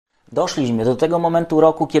Doszliśmy do tego momentu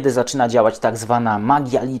roku, kiedy zaczyna działać tak zwana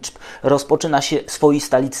magia liczb. Rozpoczyna się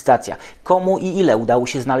swoista licytacja. Komu i ile udało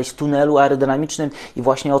się znaleźć w tunelu aerodynamicznym i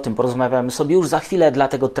właśnie o tym porozmawiamy sobie już za chwilę,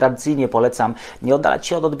 dlatego tradycyjnie polecam nie oddalać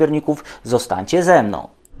się od odbiorników, zostańcie ze mną.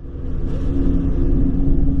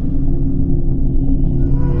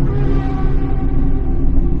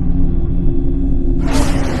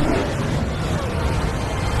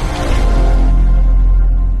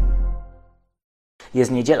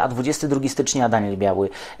 Jest niedziela, 22 stycznia, Daniel Biały,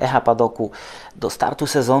 Echa, padoku. Do startu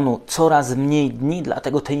sezonu coraz mniej dni,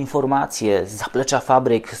 dlatego te informacje z zaplecza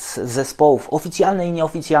fabryk, z zespołów oficjalne i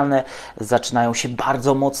nieoficjalne zaczynają się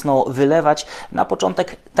bardzo mocno wylewać. Na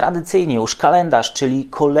początek tradycyjnie już kalendarz, czyli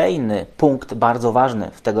kolejny punkt bardzo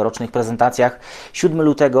ważny w tegorocznych prezentacjach. 7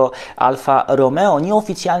 lutego Alfa Romeo.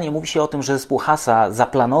 Nieoficjalnie mówi się o tym, że zespół Haasa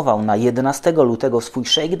zaplanował na 11 lutego swój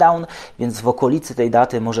shakedown, więc w okolicy tej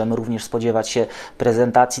daty możemy również spodziewać się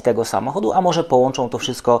prezentacji tego samochodu, a może połączą to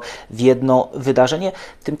wszystko w jedno wydarzenie.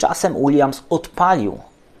 Tymczasem Williams odpalił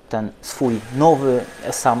ten swój nowy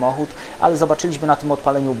samochód, ale zobaczyliśmy na tym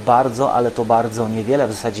odpaleniu bardzo, ale to bardzo niewiele,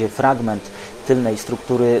 w zasadzie fragment tylnej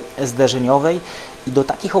struktury zderzeniowej. I do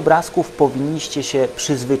takich obrazków powinniście się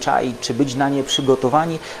przyzwyczaić, czy być na nie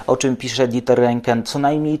przygotowani, o czym pisze Dieter Renken. Co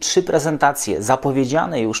najmniej 3 prezentacje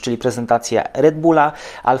zapowiedziane już, czyli prezentacja Red Bulla,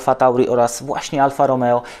 Alfa Tauri oraz właśnie Alfa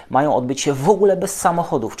Romeo, mają odbyć się w ogóle bez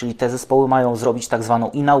samochodów, czyli te zespoły mają zrobić tak zwaną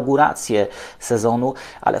inaugurację sezonu,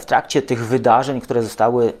 ale w trakcie tych wydarzeń, które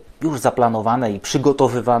zostały już zaplanowane i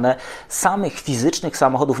przygotowywane, samych fizycznych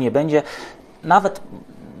samochodów nie będzie, nawet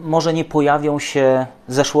może nie pojawią się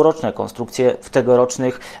zeszłoroczne konstrukcje w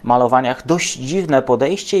tegorocznych malowaniach. Dość dziwne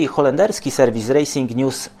podejście i holenderski serwis Racing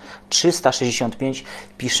News 365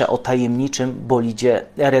 pisze o tajemniczym bolidzie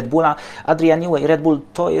Red Bulla. Adrian Newey, Red Bull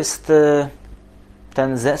to jest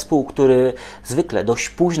ten zespół, który zwykle dość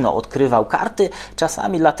późno odkrywał karty,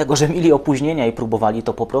 czasami dlatego, że mieli opóźnienia i próbowali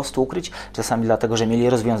to po prostu ukryć, czasami dlatego, że mieli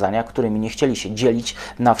rozwiązania, którymi nie chcieli się dzielić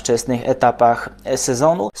na wczesnych etapach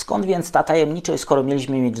sezonu. Skąd więc ta tajemniczość, skoro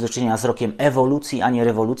mieliśmy mieć do czynienia z rokiem ewolucji, a nie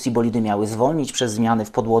rewolucji, bolidy miały zwolnić przez zmiany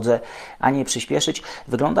w podłodze, a nie przyspieszyć?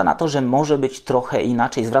 Wygląda na to, że może być trochę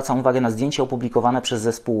inaczej. Zwracam uwagę na zdjęcie opublikowane przez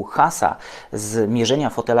zespół Haasa z mierzenia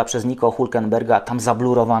fotela przez Nico Hülkenberga. Tam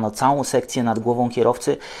zablurowano całą sekcję nad głową kierowcy,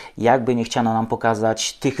 jakby nie chciano nam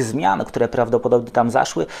pokazać tych zmian, które prawdopodobnie tam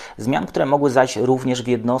zaszły, zmian, które mogły zajść również w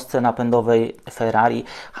jednostce napędowej Ferrari.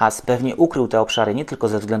 Haas pewnie ukrył te obszary nie tylko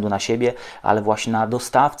ze względu na siebie, ale właśnie na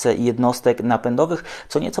dostawcę jednostek napędowych,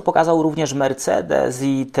 co nieco pokazał również Mercedes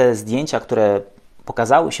i te zdjęcia, które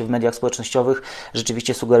pokazały się w mediach społecznościowych,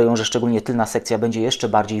 rzeczywiście sugerują, że szczególnie tylna sekcja będzie jeszcze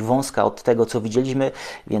bardziej wąska od tego, co widzieliśmy,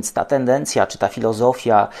 więc ta tendencja, czy ta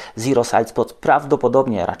filozofia Zero Side Spot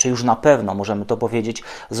prawdopodobnie, raczej już na pewno, możemy to powiedzieć,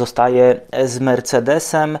 zostaje z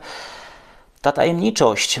Mercedesem. Ta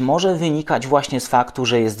tajemniczość może wynikać właśnie z faktu,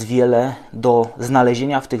 że jest wiele do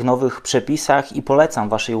znalezienia w tych nowych przepisach i polecam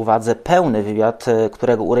Waszej uwadze pełny wywiad,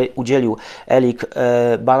 którego udzielił Elik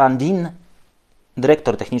Balandin,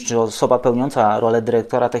 dyrektor techniczny, osoba pełniąca rolę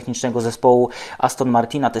dyrektora technicznego zespołu Aston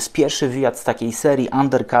Martina. To jest pierwszy wywiad z takiej serii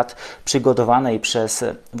Undercut przygotowanej przez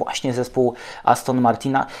właśnie zespół Aston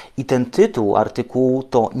Martina i ten tytuł artykułu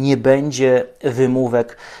to nie będzie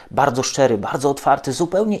wymówek, bardzo szczery, bardzo otwarty,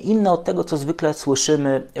 zupełnie inny od tego, co zwykle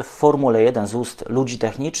słyszymy w Formule 1 z ust ludzi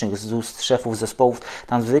technicznych, z ust szefów zespołów.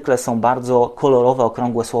 Tam zwykle są bardzo kolorowe,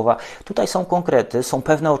 okrągłe słowa. Tutaj są konkrety, są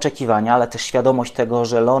pewne oczekiwania, ale też świadomość tego,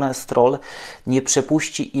 że Lawrence Stroll nie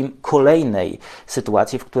przepuści im kolejnej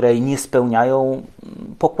sytuacji, w której nie spełniają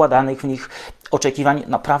pokładanych w nich oczekiwań.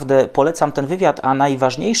 Naprawdę polecam ten wywiad, a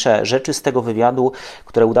najważniejsze rzeczy z tego wywiadu,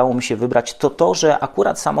 które udało mi się wybrać, to to, że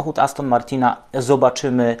akurat samochód Aston Martina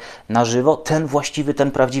zobaczymy na żywo, ten właściwy,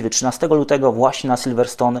 ten prawdziwy. 13 lutego właśnie na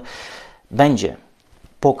Silverstone będzie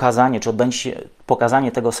pokazanie, czy odbędzie się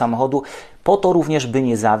pokazanie tego samochodu, po to również, by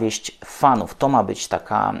nie zawieść fanów. To ma być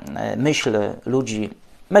taka myśl ludzi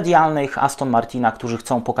medialnych Aston Martina, którzy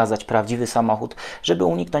chcą pokazać prawdziwy samochód, żeby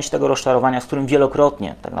uniknąć tego rozczarowania, z którym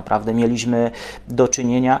wielokrotnie tak naprawdę mieliśmy do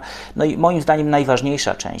czynienia. No i moim zdaniem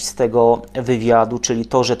najważniejsza część z tego wywiadu, czyli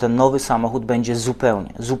to, że ten nowy samochód będzie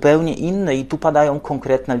zupełnie inny i tu padają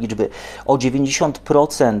konkretne liczby. O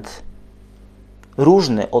 90%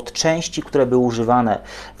 różny od części, które były używane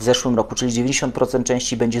w zeszłym roku, czyli 90%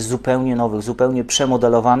 części będzie zupełnie nowych, zupełnie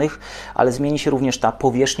przemodelowanych, ale zmieni się również ta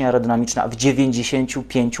powierzchnia aerodynamiczna w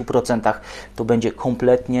 95%. To będzie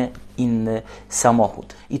kompletnie inny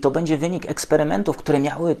samochód. I to będzie wynik eksperymentów, które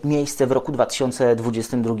miały miejsce w roku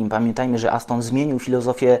 2022. Pamiętajmy, że Aston zmienił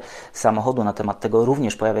filozofię samochodu na temat tego.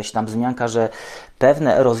 Również pojawia się tam wzmianka, że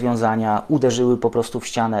pewne rozwiązania uderzyły po prostu w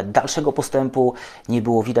ścianę. Dalszego postępu nie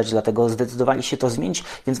było widać, dlatego zdecydowali się to zmienić,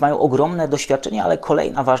 więc mają ogromne doświadczenie, ale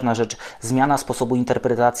kolejna ważna rzecz, zmiana sposobu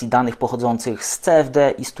interpretacji danych pochodzących z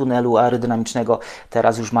CFD i z tunelu aerodynamicznego.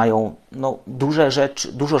 Teraz już mają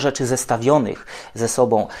dużo rzeczy zestawionych ze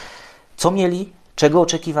sobą. Co mieli, czego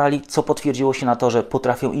oczekiwali, co potwierdziło się na to, że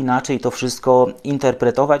potrafią inaczej to wszystko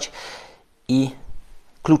interpretować. I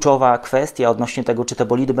kluczowa kwestia odnośnie tego, czy te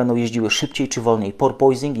bolidy będą jeździły szybciej czy wolniej.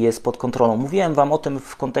 Porpoising jest pod kontrolą. Mówiłem Wam o tym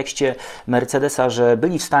w kontekście Mercedesa, że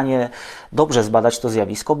byli w stanie dobrze zbadać to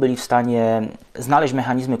zjawisko, byli w stanie znaleźć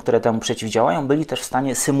mechanizmy, które temu przeciwdziałają, byli też w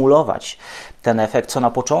stanie symulować ten efekt, co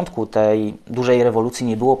na początku tej dużej rewolucji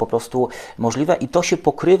nie było po prostu możliwe i to się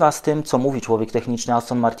pokrywa z tym, co mówi człowiek techniczny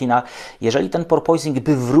Aston Martina. Jeżeli ten porpoising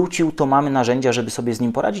by wrócił, to mamy narzędzia, żeby sobie z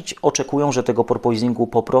nim poradzić. Oczekują, że tego porpoisingu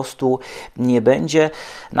po prostu nie będzie.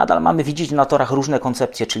 Nadal mamy widzieć na torach różne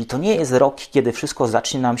koncepcje, czyli to nie jest rok, kiedy wszystko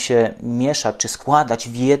zacznie nam się mieszać, czy składać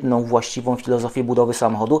w jedną właściwą filozofię budowy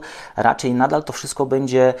samochodu. Raczej nadal to wszystko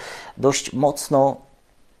będzie dość mocno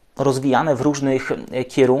rozwijane w różnych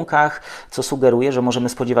kierunkach, co sugeruje, że możemy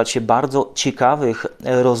spodziewać się bardzo ciekawych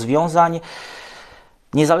rozwiązań.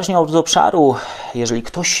 Niezależnie od obszaru, jeżeli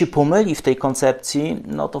ktoś się pomyli w tej koncepcji,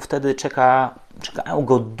 no to wtedy czekają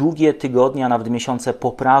go długie tygodnie, a nawet miesiące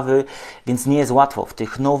poprawy, więc nie jest łatwo w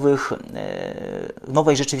tych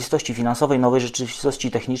nowej rzeczywistości finansowej, nowej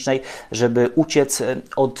rzeczywistości technicznej, żeby uciec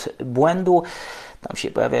od błędu. Tam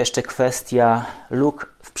się pojawia jeszcze kwestia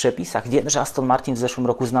luk w przepisach. Wiem, że Aston Martin w zeszłym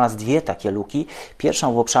roku znalazł dwie takie luki.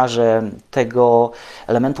 Pierwszą w obszarze tego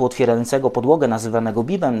elementu otwierającego podłogę nazywanego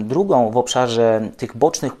bibem, drugą w obszarze tych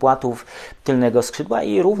bocznych płatów tylnego skrzydła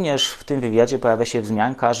i również w tym wywiadzie pojawia się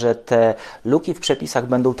wzmianka, że te luki w przepisach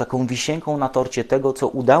będą taką wisienką na torcie tego, co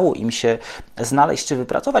udało im się znaleźć czy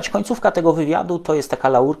wypracować. Końcówka tego wywiadu to jest taka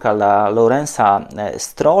laurka dla Lawrence'a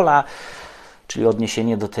Strolla, czyli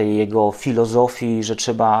odniesienie do tej jego filozofii, że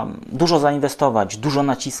trzeba dużo zainwestować, dużo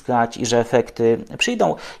naciskać i że efekty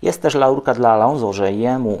przyjdą. Jest też laurka dla Alonso, że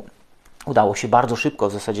jemu udało się bardzo szybko,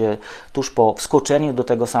 w zasadzie tuż po wskoczeniu do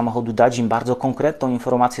tego samochodu, dać im bardzo konkretną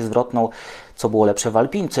informację zwrotną, co było lepsze w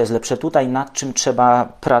Alpine, co jest lepsze tutaj, nad czym trzeba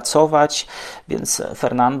pracować, więc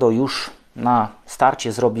Fernando już na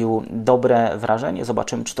starcie zrobił dobre wrażenie.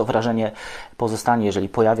 Zobaczymy, czy to wrażenie pozostanie, jeżeli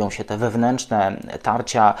pojawią się te wewnętrzne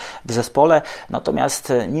tarcia w zespole.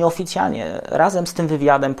 Natomiast nieoficjalnie razem z tym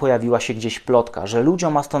wywiadem pojawiła się gdzieś plotka, że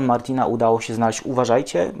ludziom Aston Martina udało się znaleźć,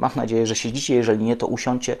 uważajcie, mam nadzieję, że siedzicie, jeżeli nie, to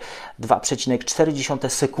usiądźcie, 2,4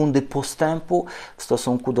 sekundy postępu w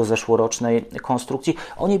stosunku do zeszłorocznej konstrukcji.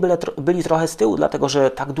 Oni byli trochę z tyłu, dlatego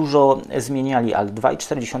że tak dużo zmieniali, ale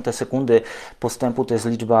 2,4 sekundy postępu to jest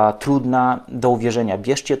liczba trudna do uwierzenia.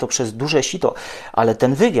 Bierzcie to przez duże sito, ale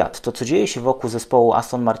ten wywiad, to co dzieje się wokół zespołu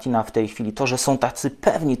Aston Martina w tej chwili, to, że są tacy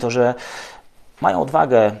pewni, to, że mają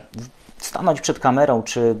odwagę stanąć przed kamerą,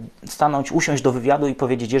 czy usiąść do wywiadu i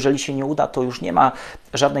powiedzieć, jeżeli się nie uda, to już nie ma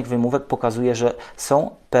żadnych wymówek, pokazuje, że są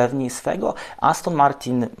pewni swego. Aston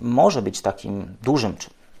Martin może być takim dużym, czy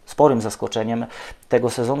sporym zaskoczeniem tego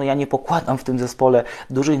sezonu. Ja nie pokładam w tym zespole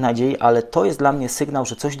dużych nadziei, ale to jest dla mnie sygnał,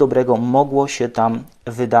 że coś dobrego mogło się tam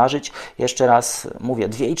wydarzyć. Jeszcze raz mówię,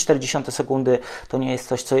 2,4 sekundy to nie jest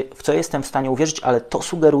coś, w co jestem w stanie uwierzyć, ale to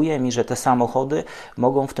sugeruje mi, że te samochody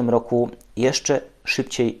mogą w tym roku jeszcze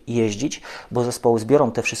szybciej jeździć, bo zespoły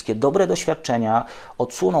zbiorą te wszystkie dobre doświadczenia,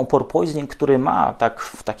 odsuną porpoising, który ma tak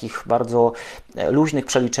w takich bardzo luźnych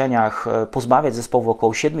przeliczeniach pozbawiać zespołu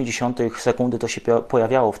około 0,7 sekundy. To się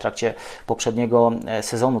pojawiało w trakcie poprzedniego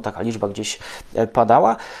sezonu, taka liczba gdzieś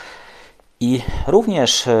padała. I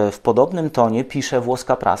również w podobnym tonie pisze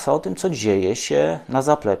włoska prasa o tym, co dzieje się na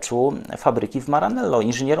zapleczu fabryki w Maranello.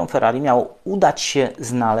 Inżynierom Ferrari miało udać się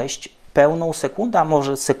znaleźć pełną sekundę, a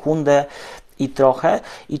może sekundę i trochę,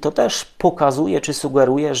 i to też pokazuje, czy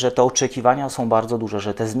sugeruje, że te oczekiwania są bardzo duże,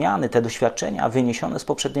 że te zmiany, te doświadczenia wyniesione z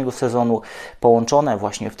poprzedniego sezonu, połączone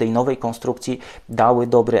właśnie w tej nowej konstrukcji, dały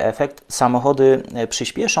dobry efekt. Samochody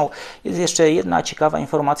przyspieszą. Jest jeszcze jedna ciekawa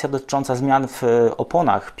informacja dotycząca zmian w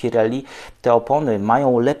oponach Pirelli. Te opony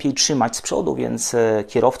mają lepiej trzymać z przodu, więc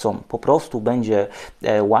kierowcom po prostu będzie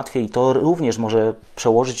łatwiej. To również może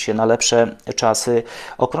przełożyć się na lepsze czasy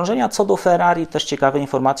okrążenia. Co do Ferrari, też ciekawe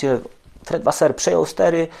informacje. Fred Vasseur przejął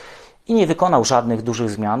stery i nie wykonał żadnych dużych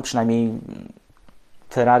zmian, przynajmniej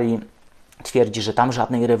Ferrari twierdzi, że tam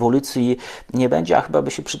żadnej rewolucji nie będzie, a chyba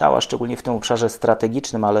by się przydała, szczególnie w tym obszarze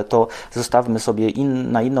strategicznym, ale to zostawmy sobie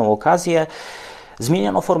na inną okazję.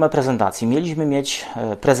 Zmieniono formę prezentacji. Mieliśmy mieć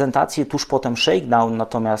prezentację tuż potem shakedown,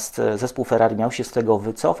 natomiast zespół Ferrari miał się z tego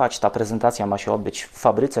wycofać. Ta prezentacja ma się odbyć w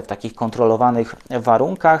fabryce w takich kontrolowanych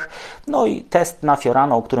warunkach. No i test na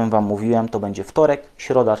Fiorano, o którym Wam mówiłem, to będzie wtorek,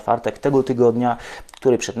 środa, czwartek tego tygodnia,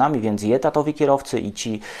 który przed nami, więc i etatowi kierowcy, i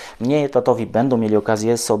ci mniej etatowi będą mieli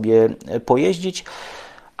okazję sobie pojeździć.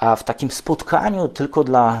 A w takim spotkaniu tylko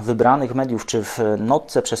dla wybranych mediów, czy w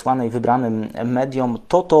notce przesłanej wybranym mediom,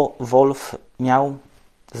 Toto Wolff miał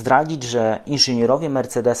zdradzić, że inżynierowie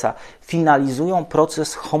Mercedesa finalizują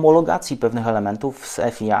proces homologacji pewnych elementów z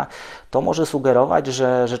FIA. To może sugerować,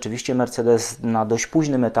 że rzeczywiście Mercedes na dość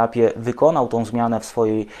późnym etapie wykonał tą zmianę w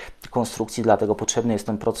swojej konstrukcji, dlatego potrzebny jest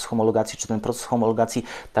ten proces homologacji, czy ten proces homologacji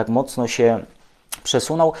tak mocno się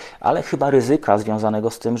przesunął, ale chyba ryzyka związanego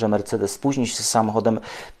z tym, że Mercedes spóźni się z samochodem,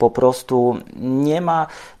 po prostu nie ma.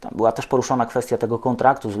 Tam była też poruszona kwestia tego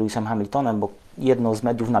kontraktu z Lewisem Hamiltonem, bo jedno z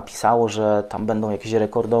mediów napisało, że tam będą jakieś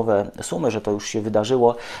rekordowe sumy, że to już się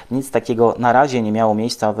wydarzyło. Nic takiego na razie nie miało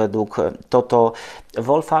miejsca według Toto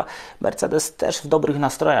Wolffa. Mercedes też w dobrych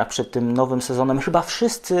nastrojach przed tym nowym sezonem. Chyba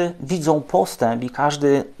wszyscy widzą postęp i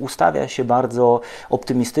każdy ustawia się bardzo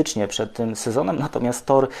optymistycznie przed tym sezonem, natomiast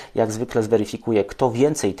tor jak zwykle zweryfikuje, kto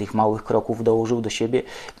więcej tych małych kroków dołożył do siebie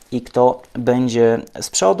i kto będzie z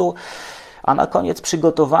przodu. A na koniec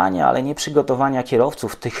przygotowania, ale nie przygotowania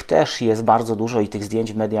kierowców. Tych też jest bardzo dużo i tych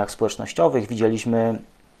zdjęć w mediach społecznościowych. Widzieliśmy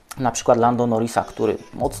na przykład Lando Norrisa, który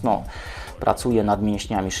mocno pracuje nad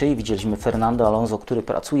mięśniami szyi. Widzieliśmy Fernando Alonso, który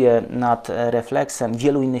pracuje nad refleksem.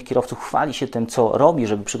 Wielu innych kierowców chwali się tym, co robi,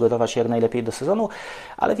 żeby przygotować się jak najlepiej do sezonu,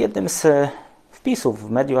 ale w jednym z wpisów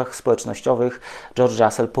w mediach społecznościowych George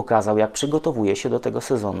Russell pokazał, jak przygotowuje się do tego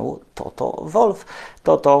sezonu Toto Wolff.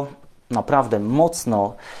 Toto naprawdę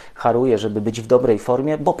mocno haruje, żeby być w dobrej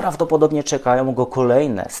formie, bo prawdopodobnie czekają go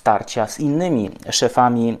kolejne starcia z innymi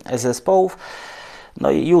szefami zespołów.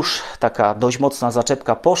 No i już taka dość mocna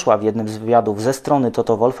zaczepka poszła w jednym z wywiadów ze strony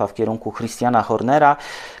Toto Wolffa w kierunku Christiana Hornera,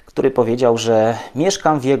 który powiedział, że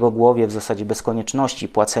mieszkam w jego głowie w zasadzie bez konieczności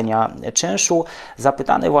płacenia czynszu.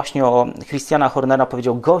 Zapytany właśnie o Christiana Hornera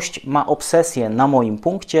powiedział: gość ma obsesję na moim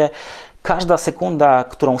punkcie. Każda sekunda,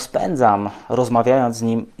 którą spędzam rozmawiając z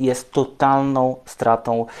nim, jest totalną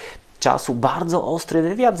stratą czasu. Bardzo ostry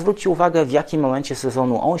wywiad. Zwróćcie uwagę, w jakim momencie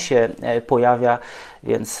sezonu on się pojawia,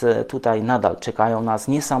 więc tutaj nadal czekają nas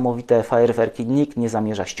niesamowite fajerwerki. Nikt nie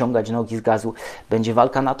zamierza ściągać nogi z gazu. Będzie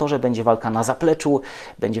walka na torze, będzie walka na zapleczu,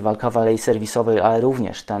 będzie walka w alei serwisowej, ale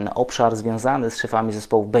również ten obszar związany z szefami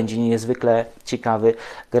zespołów będzie niezwykle ciekawy.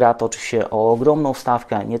 Gra toczy się o ogromną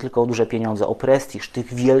stawkę, nie tylko o duże pieniądze, o prestiż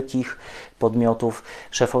tych wielkich podmiotów.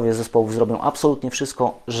 Szefowie zespołów zrobią absolutnie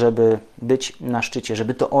wszystko, żeby być na szczycie,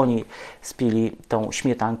 żeby to oni spili tą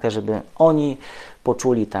śmietankę, żeby oni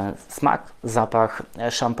poczuli ten smak, zapach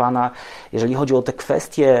szampana. Jeżeli chodzi o te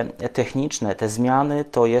kwestie techniczne, te zmiany,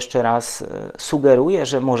 to jeszcze raz sugeruję,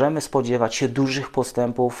 że możemy spodziewać się dużych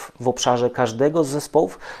postępów w obszarze każdego z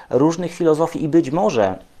zespołów, różnych filozofii i być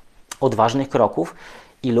może odważnych kroków.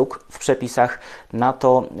 I luk w przepisach na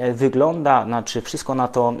to wygląda, znaczy wszystko na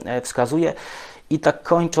to wskazuje. I tak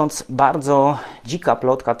kończąc, bardzo dzika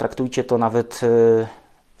plotka, traktujcie to nawet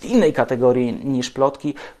w innej kategorii niż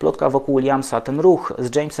plotki. Plotka wokół Williamsa, ten ruch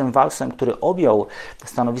z Jamesem Vowsem, który objął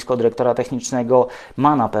stanowisko dyrektora technicznego,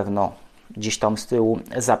 ma na pewno gdzieś tam z tyłu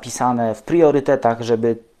zapisane w priorytetach,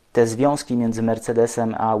 żeby te związki między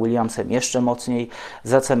Mercedesem a Williamsem jeszcze mocniej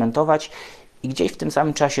zacementować. I gdzieś w tym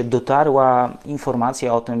samym czasie dotarła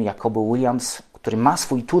informacja o tym, jakoby Williams, który ma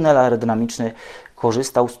swój tunel aerodynamiczny,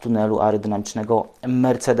 korzystał z tunelu aerodynamicznego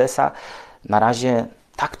Mercedesa. Na razie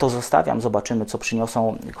tak to zostawiam. Zobaczymy, co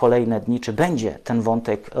przyniosą kolejne dni, czy będzie ten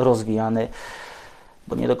wątek rozwijany,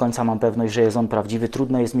 bo nie do końca mam pewność, że jest on prawdziwy.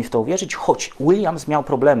 Trudno jest mi w to uwierzyć, choć Williams miał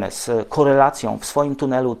problemy z korelacją w swoim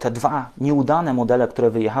tunelu. Te dwa nieudane modele, które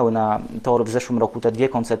wyjechały na tor w zeszłym roku, te dwie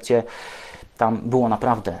koncepcje, tam było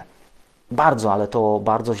naprawdę bardzo, ale to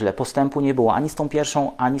bardzo źle. Postępu nie było ani z tą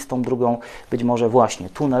pierwszą, ani z tą drugą. Być może właśnie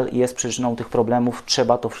tunel jest przyczyną tych problemów.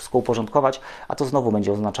 Trzeba to wszystko uporządkować, a to znowu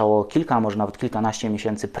będzie oznaczało kilka, może nawet kilkanaście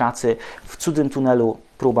miesięcy pracy w cudzym tunelu.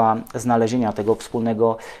 Próba znalezienia tego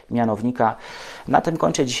wspólnego mianownika. Na tym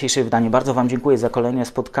kończę dzisiejsze wydanie. Bardzo Wam dziękuję za kolejne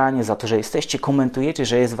spotkanie, za to, że jesteście, komentujecie,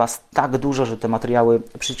 że jest Was tak dużo, że te materiały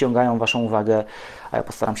przyciągają Waszą uwagę, a ja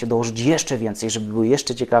postaram się dołożyć jeszcze więcej, żeby były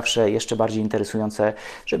jeszcze ciekawsze, jeszcze bardziej interesujące,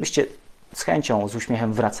 żebyście z chęcią, z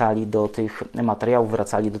uśmiechem wracali do tych materiałów,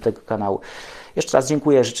 wracali do tego kanału. Jeszcze raz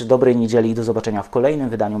dziękuję, życzę dobrej niedzieli i do zobaczenia w kolejnym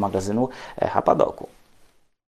wydaniu magazynu Echa Padoku.